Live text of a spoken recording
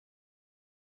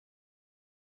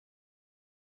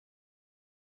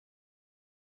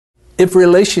If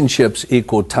relationships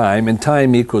equal time and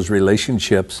time equals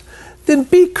relationships, then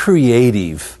be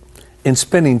creative in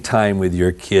spending time with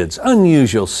your kids.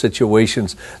 Unusual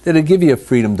situations that'll give you a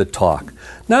freedom to talk.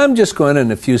 Now I'm just going to,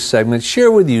 in a few segments, share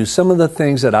with you some of the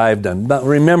things that I've done. But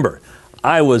remember,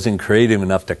 I wasn't creative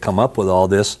enough to come up with all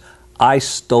this. I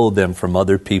stole them from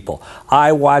other people.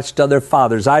 I watched other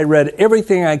fathers. I read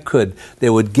everything I could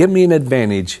that would give me an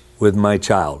advantage with my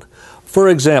child. For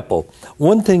example,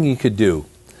 one thing you could do,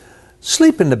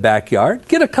 sleep in the backyard.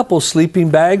 Get a couple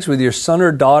sleeping bags with your son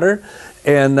or daughter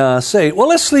and say, well,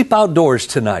 let's sleep outdoors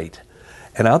tonight.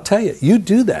 And I'll tell you, you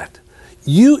do that.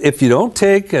 If you don't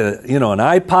take an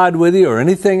iPod with you or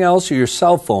anything else or your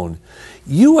cell phone,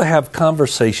 you will have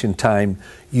conversation time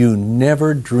you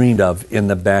never dreamed of in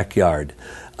the backyard.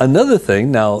 Another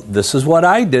thing, now this is what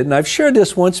I did, and I've shared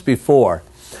this once before,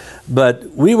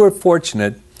 but we were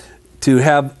fortunate to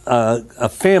have a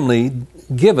family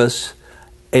give us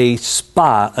a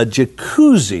spa, a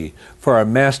jacuzzi for our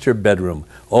master bedroom.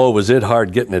 Oh, was it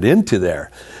hard getting it into there.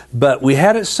 But we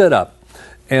had it set up.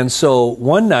 And so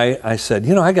one night I said,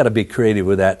 I got to be creative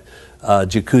with that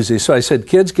jacuzzi. So I said,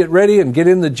 kids, get ready and get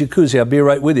in the jacuzzi. I'll be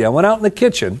right with you. I went out in the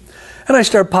kitchen and I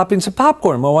started popping some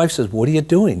popcorn. My wife says, what are you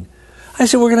doing? I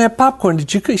said, we're going to have popcorn in the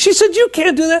jacuzzi. She said, you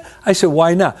can't do that. I said,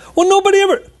 why not? Well, nobody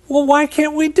ever. Well, why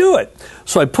can't we do it?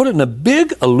 So I put it in a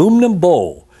big aluminum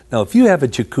bowl. Now, if you have a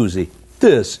jacuzzi,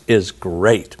 this is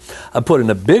great. I put it in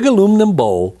a big aluminum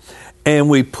bowl, and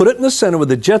we put it in the center with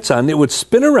the jets on. It would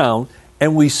spin around,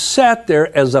 and we sat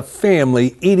there as a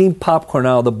family eating popcorn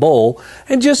out of the bowl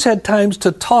and just had times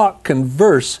to talk,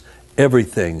 converse,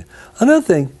 everything. Another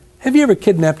thing, have you ever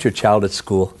kidnapped your child at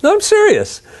school? No, I'm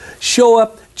serious. Show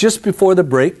up just before the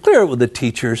break, clear it with the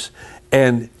teachers,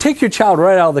 and take your child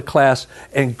right out of the class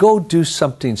and go do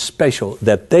something special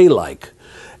that they like.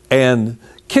 And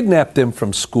kidnap them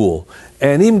from school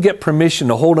and even get permission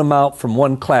to hold them out from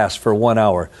one class for 1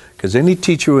 hour. Because any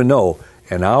teacher would know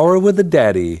an hour with a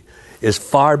daddy is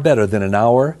far better than an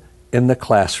hour in the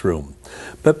classroom.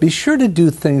 But be sure to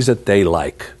do things that they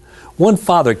like. One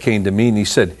father came to me and he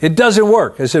said, it doesn't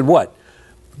work. I said, what?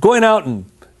 Going out and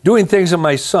doing things with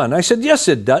my son. I said, yes,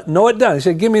 it does. No, it does. He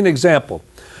said, give me an example.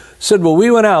 I said, well, we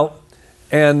went out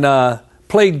and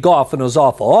played golf and it was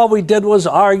awful. All we did was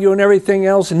argue and everything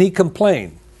else, and he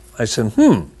complained. I said,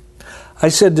 I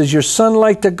said, does your son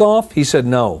like to golf? He said,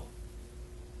 no.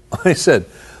 I said,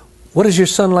 what does your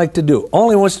son like to do? All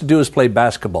he wants to do is play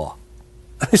basketball.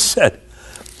 I said,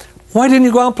 why didn't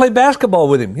you go out and play basketball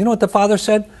with him? You know what the father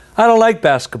said? I don't like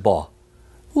basketball.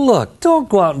 Look, don't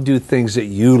go out and do things that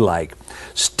you like.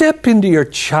 Step into your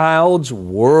child's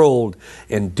world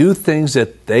and do things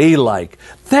that they like.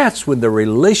 That's when the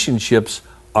relationships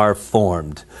are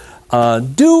formed.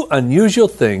 Do unusual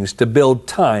things to build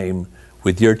time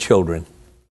with your children.